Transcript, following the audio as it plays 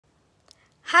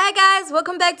Hi guys,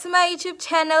 welcome back to my YouTube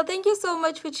channel. Thank you so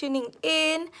much for tuning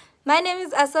in. My name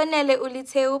is Asonele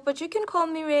Uliteu, but you can call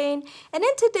me Rain. And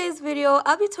in today's video,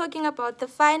 I'll be talking about the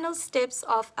final steps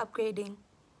of upgrading.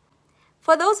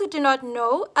 For those who do not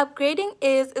know, upgrading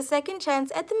is a second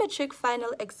chance at the Matric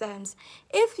final exams.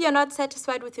 If you're not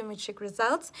satisfied with your Matric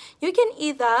results, you can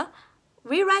either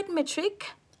rewrite Matric,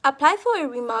 apply for a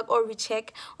remark or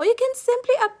recheck, or you can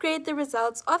simply upgrade the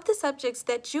results of the subjects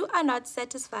that you are not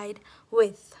satisfied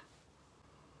with.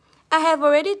 I have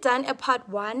already done a part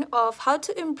 1 of how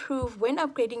to improve when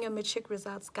upgrading your Matric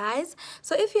results, guys.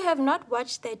 So if you have not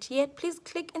watched that yet, please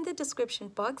click in the description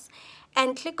box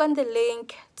and click on the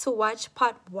link to watch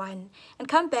part 1 and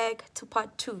come back to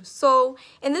part 2. So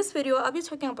in this video, I'll be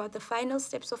talking about the final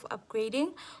steps of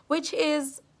upgrading, which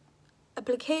is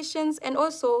applications and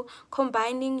also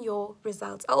combining your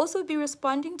results. I'll also be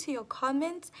responding to your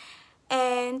comments.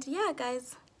 And yeah,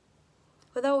 guys,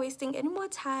 without wasting any more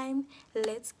time,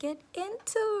 let's get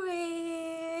into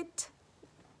it.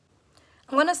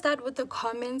 I'm going to start with the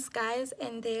comments, guys,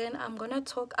 and then I'm going to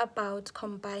talk about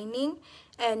combining,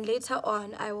 and later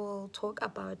on I will talk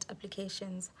about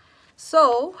applications.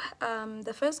 So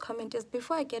the first comment is,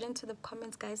 before I get into the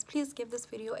comments, guys, please give this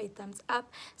video a thumbs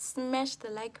up, smash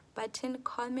the like button,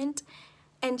 comment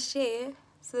and share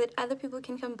so that other people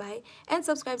can come by, and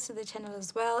subscribe to the channel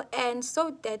as well, and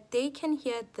so that they can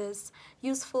hear this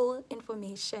useful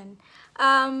information.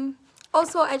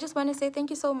 Also, I just want to say thank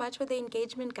you so much for the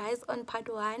engagement, guys, on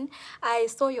part 1. I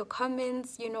saw your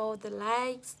comments, you know, the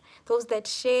likes, those that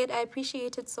shared. I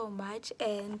appreciate it so much,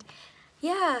 and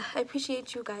yeah, I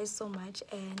appreciate you guys so much.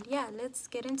 And yeah, let's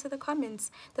get into the comments.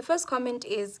 The first comment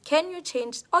is, can you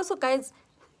change? Also, guys,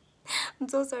 I'm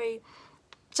so sorry.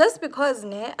 Just because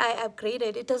I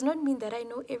upgraded, it does not mean that I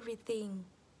know everything.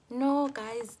 No,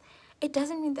 guys, it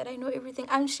doesn't mean that I know everything.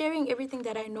 I'm sharing everything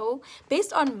that I know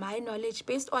based on my knowledge,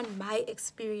 based on my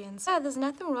experience. Yeah, there's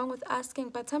nothing wrong with asking,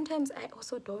 but sometimes I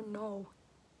also don't know.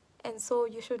 And so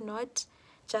you should not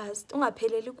just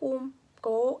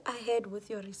go ahead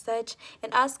with your research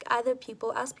and ask other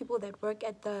people, ask people that work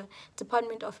at the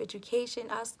Department of Education,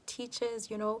 ask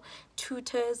teachers, you know,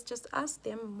 tutors, just ask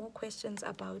them more questions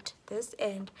about this,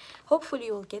 and hopefully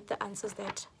you'll get the answers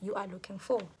that you are looking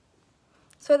for.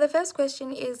 So the first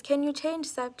question is, can you change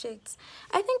subjects?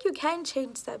 I think you can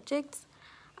change subjects,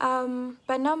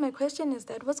 but now my question is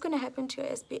that what's going to happen to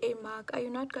your SBA mark? Are you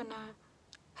not going to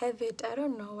have it? I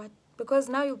don't know what. Because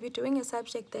now you'll be doing a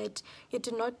subject that you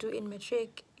did not do in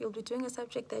Matric. You'll be doing a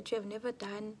subject that you have never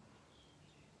done.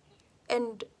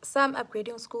 And some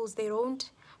upgrading schools, they don't,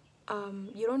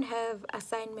 you don't have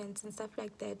assignments and stuff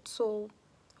like that. So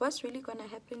what's really going to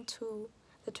happen to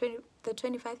the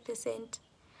 25%?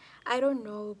 I don't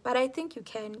know, but I think you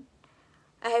can.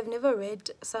 I have never read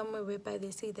somewhere whereby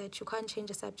they say that you can't change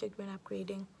a subject when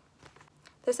upgrading.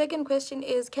 The second question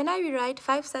is, can I rewrite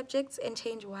 5 subjects and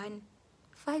change 1?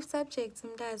 5 subjects,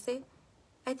 Mdaze.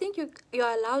 I think you're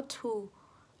allowed to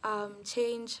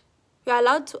you're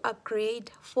allowed to upgrade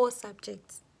 4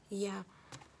 subjects. Yeah,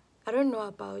 I don't know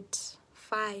about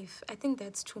 5. I think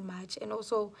that's too much. And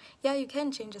also, yeah, you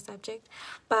can change a subject,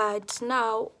 but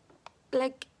now,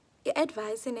 like,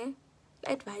 advice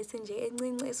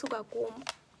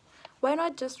why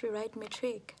not just rewrite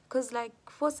Matric? Because like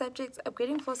 4 subjects,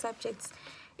 upgrading 4 subjects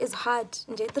is hard.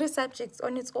 3 subjects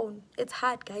on its own, it's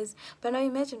hard, guys. But now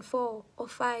imagine 4 or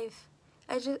 5.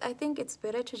 I think it's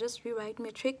better to just rewrite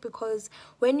Matric, because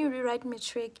when you rewrite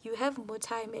Matric, you have more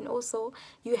time, and also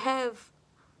you have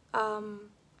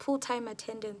full-time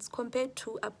attendance compared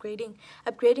to upgrading.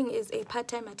 Upgrading is a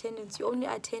part-time attendance. You only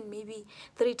attend maybe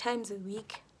 3 times a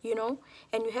week, you know,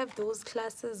 and you have those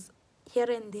classes here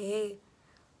and there.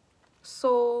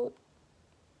 So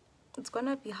it's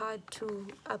gonna be hard to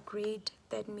upgrade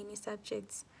that many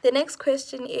subjects. The next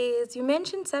question is, you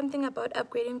mentioned something about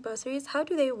upgrading bursaries. How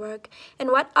do they work,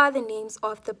 and what are the names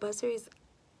of the bursaries?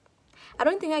 I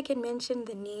don't think I can mention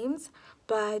the names,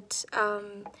 but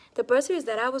the bursaries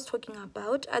that I was talking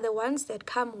about are the ones that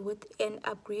come with an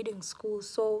upgrading school.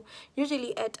 So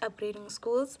usually at upgrading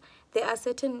schools, there are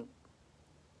certain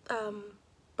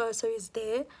bursaries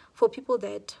there for people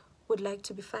that would like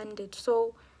to be funded.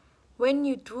 So when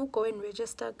you do go and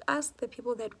register, ask the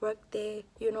people that work there,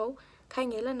 you know,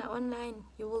 Kangelana online,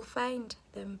 you will find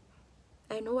them.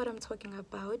 I know what I'm talking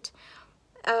about.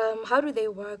 How do they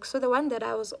work? So the one that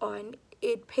I was on,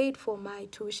 it paid for my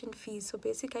tuition fees. So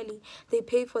basically, they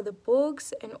pay for the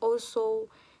books and also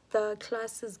the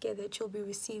classes gear that you'll be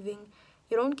receiving.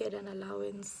 You don't get an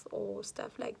allowance or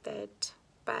stuff like that.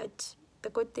 But the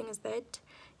good thing is that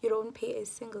you don't pay a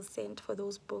single cent for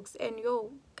those books. And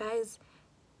yo, guys,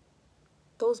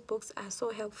 those books are so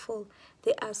helpful.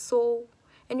 They are so,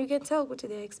 and you can tell what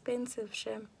they're expensive,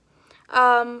 Shem.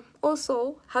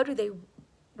 Also, how do they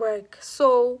work?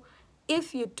 So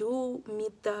if you do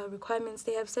meet the requirements,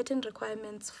 they have certain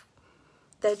requirements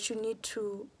that you need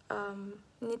to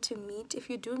meet. If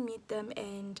you do meet them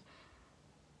and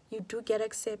you do get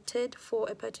accepted for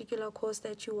a particular course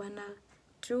that you wanna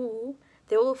do,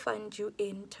 they will fund you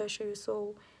in tertiary.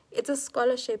 So it's a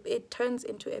scholarship. It turns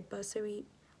into a bursary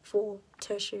for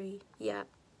tertiary. Yeah.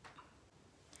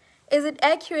 Is it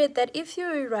accurate that if you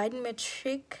rewrite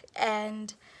Matric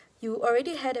and you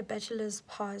already had a bachelor's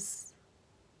pass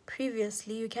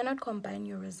previously, you cannot combine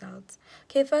your results?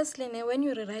 Okay, firstly, when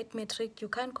you rewrite Matric, you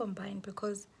can't combine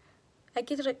because I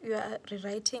get you are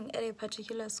rewriting at a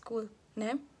particular school,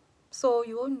 ne? So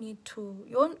you won't need to,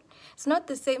 it's not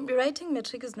the same. Rewriting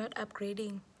Matric is not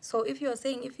upgrading. So if you are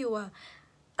saying if you are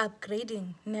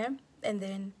upgrading, ne? And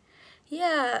then,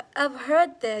 yeah, I've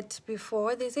heard that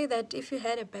before. They say that if you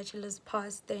had a bachelor's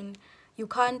pass, then you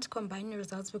can't combine your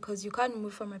results because you can't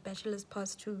move from a bachelor's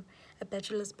pass to a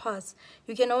bachelor's pass.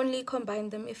 You can only combine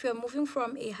them if you're moving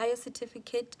from a higher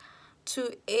certificate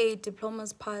to a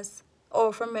diploma's pass,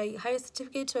 or from a higher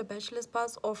certificate to a bachelor's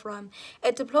pass, or from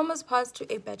a diploma's pass to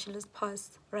a bachelor's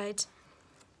pass, right?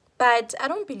 But I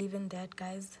don't believe in that,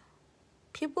 guys.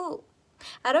 People,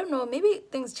 I don't know, maybe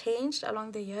things changed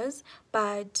along the years,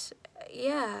 but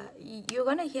yeah, you're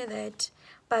gonna hear that.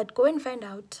 But go and find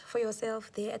out for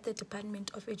yourself there at the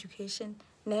Department of Education,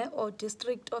 ne, or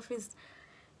district office.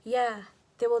 Yeah,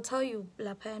 they will tell you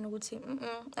lapha ukuthi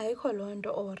ayikho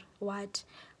lonto or what,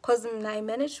 because I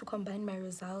managed to combine my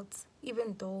results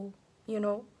even though, you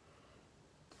know.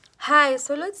 Hi,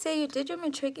 so let's say you did your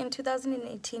matric in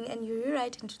 2018 and you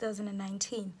rewrite in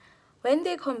 2019. When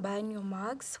they combine your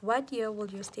marks, what year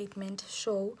will your statement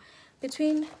show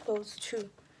between those two?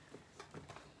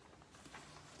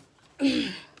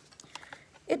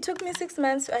 It took me 6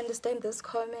 months to understand this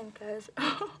comment, guys.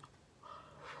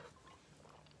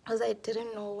 Because I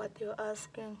didn't know what they were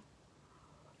asking.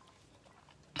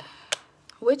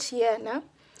 Which year now?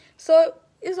 So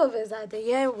izoveza the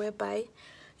year whereby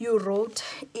you wrote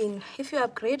in. If you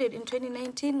upgraded in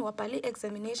 2019, wabhali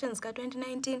examinations ka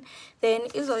 2019, then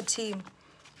izothi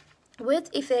with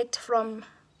effect from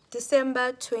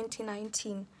December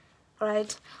 2019,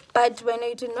 right? But when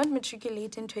you did not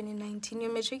matriculate in 2019, you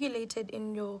matriculated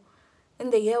in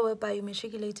the year whereby you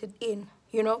matriculated in,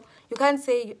 you know. You can't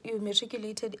say you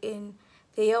matriculated in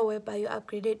the year whereby you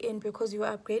upgraded in, because you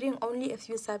were upgrading only a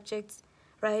few subjects,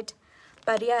 right?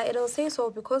 But yeah, it'll say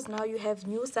so because now you have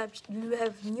new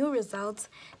results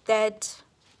that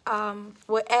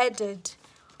were added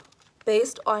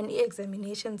based on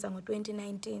examinations in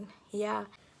 2019. Yeah.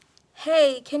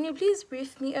 Hey, can you please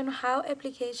brief me on how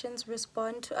applications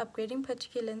respond to upgrading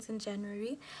particulants in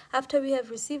January after we have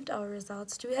received our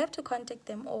results? Do we have to contact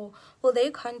them or will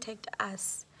they contact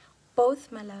us?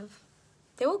 Both, my love.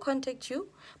 They will contact you,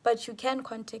 but you can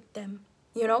contact them,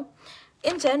 you know.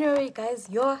 In January, guys,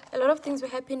 a lot of things were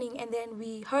happening, and then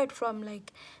we heard from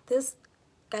like this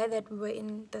guy that we were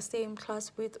in the same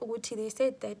class with, Uti. They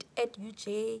said that at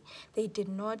UJ they did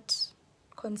not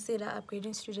consider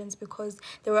upgrading students because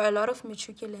there were a lot of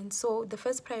matriculants. So the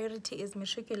first priority is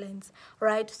matriculants,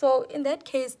 right? So in that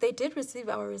case, they did receive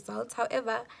our results.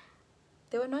 However,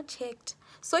 they were not checked.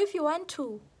 So if you want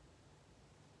to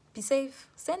be safe,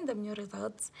 send them your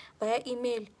results via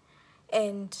email,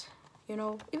 and you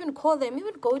know, even call them,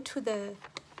 even go to the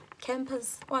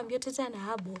campus. Oh, I'm there's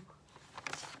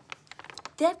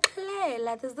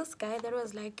this guy that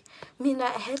was like, Mina,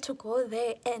 I had to go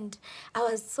there and I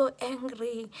was so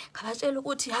angry. It's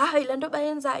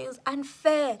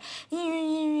unfair.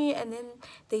 And then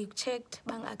they checked,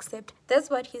 bang accept. That's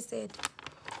what he said.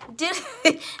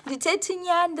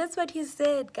 That's what he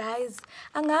said, guys.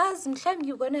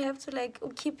 You're gonna have to like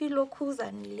keep your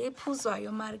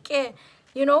mark.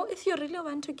 You know, if you really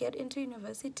want to get into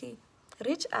university,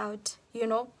 reach out, you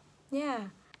know.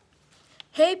 Yeah.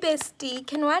 Hey bestie,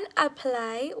 can one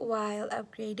apply while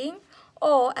upgrading,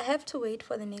 or I have to wait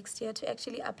for the next year to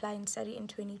actually apply and study in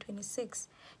 2026?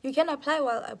 You can apply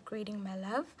while upgrading, my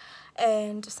love,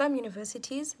 and some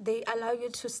universities, they allow you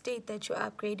to state that you're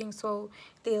upgrading. So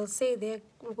they'll say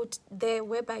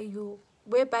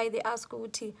whereby they ask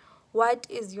Uti, what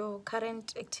is your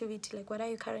current activity, like what are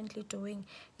you currently doing?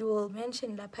 You will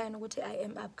mention lapha ukuthi I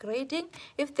am upgrading.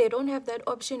 If they don't have that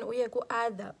option, uye ku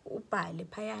other ubhale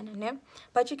phayana, ne?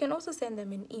 But you can also send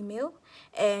them an email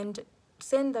and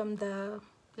send them the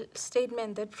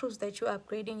statement that proves that you're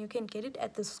upgrading. You can get it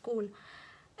at the school,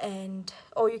 and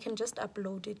or you can just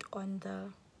upload it on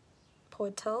the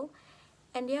portal.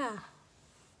 And yeah,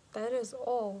 That is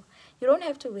all. You don't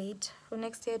have to wait for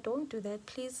next year. Don't do that.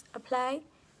 Please apply.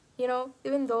 You know,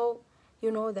 even though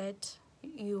you know that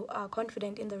you are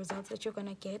confident in the results that you're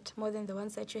gonna get more than the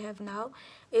ones that you have now,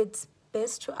 it's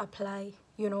best to apply,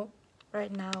 you know,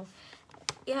 right now.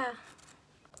 Yeah.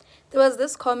 There was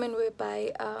this comment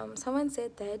whereby someone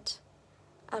said that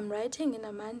I'm writing in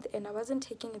a month and I wasn't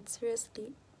taking it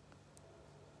seriously.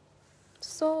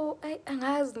 So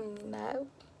angazi mina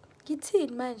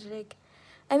ngithini manje, like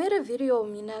I made a video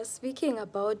mina speaking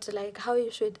about like how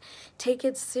you should take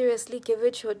it seriously, give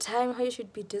it your time, how you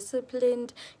should be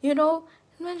disciplined, you know.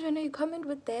 And when you comment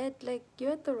with that, like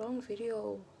you're at the wrong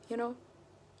video, you know.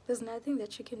 There's nothing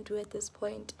that you can do at this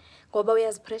point. Ngoba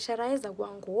uyazipressurize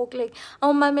kwangoku, like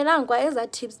awumamelanga kwa eza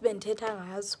tips bendithetha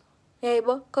ngazo.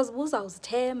 Yebo, because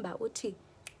uzawuzithemba uthi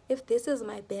if this is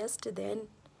my best, then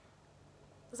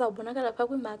izawubonakala phaa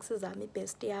kwi-marks zam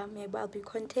i-best yam. Yebo, I'll be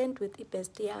content with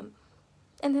i-best yam.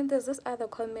 And then there's this other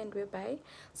comment whereby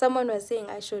someone was saying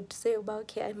I should say,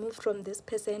 okay, I moved from this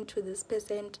percent to this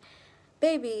percent.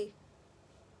 Baby,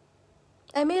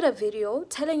 I made a video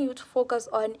telling you to focus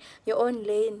on your own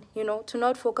lane, you know, to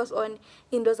not focus on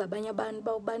Indos abanye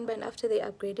abantu, and after they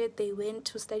upgraded, they went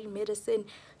to study medicine.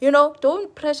 You know,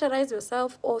 don't pressurize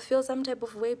yourself or feel some type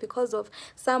of way because of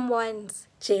someone's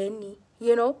journey,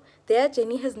 you know. Their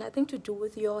journey has nothing to do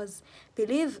with yours.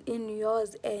 Believe in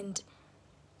yours and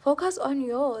focus on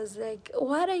yours. Like,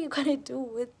 what are you gonna do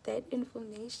with that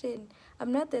information?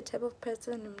 I'm not that type of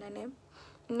person, Mnane.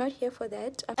 I'm not here for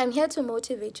that. I'm here to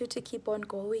motivate you to keep on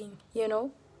going, you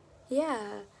know?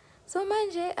 Yeah. So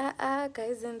manje,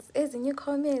 guys, as in your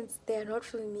comments, they are not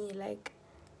for me. Like,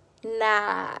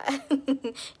 nah.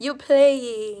 You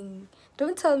playing.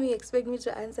 Don't tell me you expect me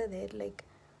to answer that. Like,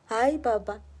 hi,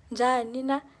 Baba. Njani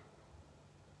na?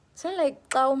 It's not like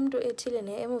xa umuntu ethile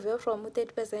ne emuve from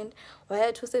 30%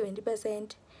 waya to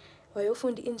 70%.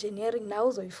 Wayofunda engineering now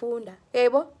uzoyifunda.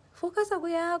 Yebo? Focus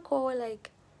kuyakho,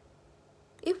 like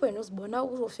if when uzibona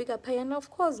uzofika phayana, of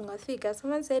course ungafika.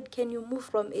 Someone said, can you move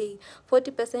from a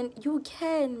 40%? You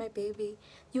can, my baby.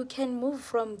 You can move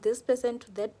from this percent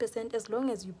to that percent as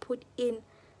long as you put in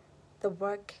the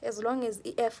work, as long as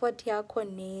the effort yakho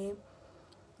ne,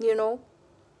 you know,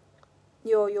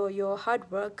 your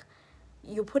hard work.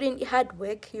 You put in hard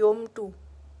work, yomntu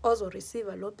also receive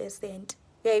a low percent.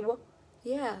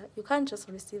 Yeah, you can't just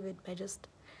receive it by just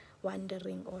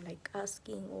wondering or like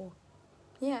asking or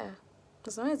yeah.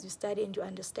 As long as you study and you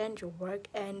understand your work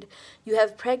and you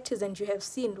have practice and you have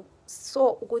seen,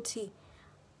 so ukuthi,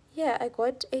 yeah, I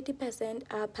got 80%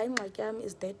 apha, ingxaki yami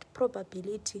is that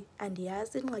probability, and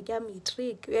yes, ingxaki yami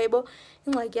yi-trick, uyaybo,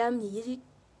 ingxaki yami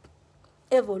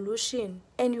yi-evolution,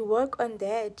 and you work on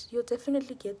that, you'll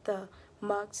definitely get the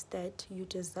marks that you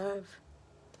deserve.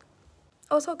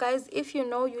 Also, guys, if you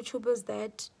know YouTubers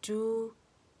that do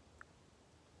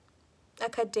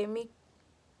academic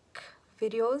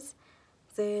videos,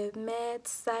 the math,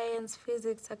 science,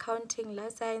 physics, accounting,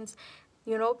 life science,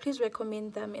 you know, please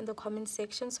recommend them in the comment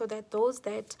section so that those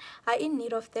that are in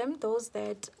need of them, those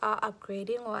that are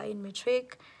upgrading or are in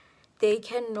Matric, they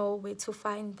can know where to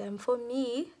find them. For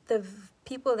me, the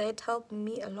people that helped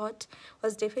me a lot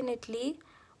was definitely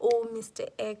Mr.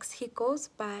 X. He goes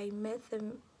by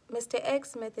Mr.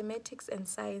 X Mathematics and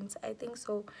Science, I think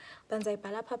so. Banzai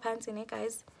palapha phansi,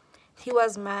 guys. He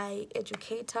was my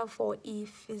educator for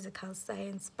physical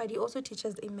science, but he also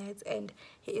teaches maths, and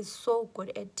he is so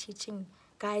good at teaching.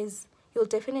 Guys, you'll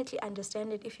definitely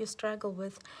understand it if you struggle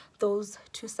with those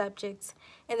two subjects.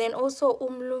 And then also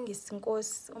umlungisi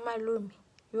Nkosi, umalumi.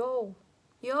 Yo.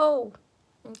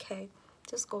 Okay,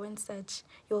 just go and search.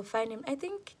 You'll find him. I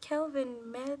think Kelvin,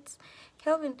 I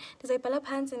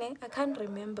can't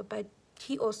remember, but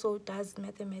he also does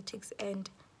mathematics, and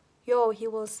he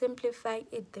will simplify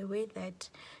it the way that,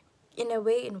 in a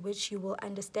way in which you will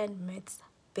understand maths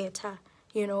better,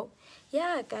 you know.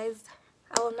 Yeah, guys,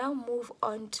 I will now move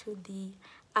on to the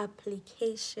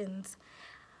applications.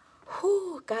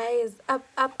 Whew, guys,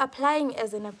 applying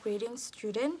as an upgrading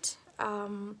student,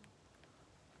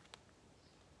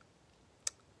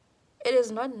 it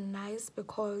is not nice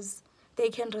because they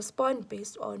can respond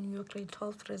based on your grade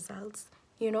 12 results,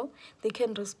 you know. They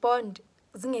can respond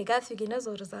zingekafiki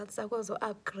nezo results zakho zo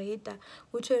upgrade,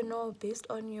 which you know based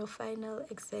on your final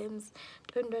exams.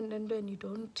 You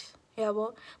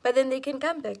don't, but then they can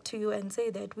come back to you and say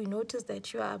that we noticed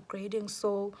that you are upgrading,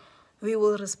 so we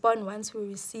will respond once we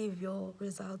receive your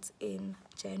results in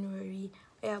January.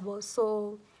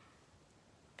 So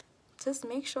just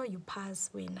make sure you pass,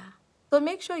 winner. So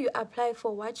make sure you apply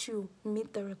for what you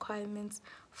meet the requirements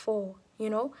for, you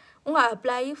know. Unga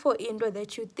apply for into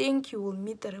that you think you will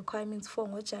meet the requirements for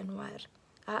January.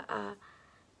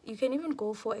 You can even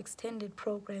go for extended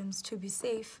programs to be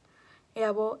safe. Yeah,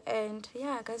 well, and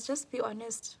yeah, guys, just be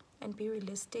honest and be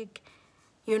realistic.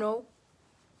 You know,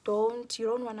 you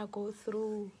don't want to go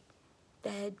through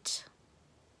that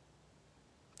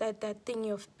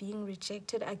thing of being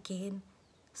rejected again.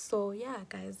 So yeah,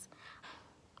 guys,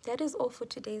 that is all for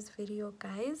today's video,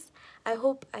 guys. I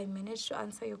hope I managed to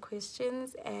answer your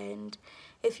questions, and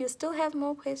if you still have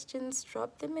more questions,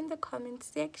 drop them in the comment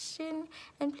section,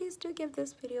 and please do give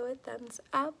this video a thumbs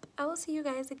up. I will see you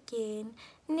guys again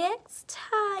next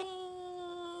time.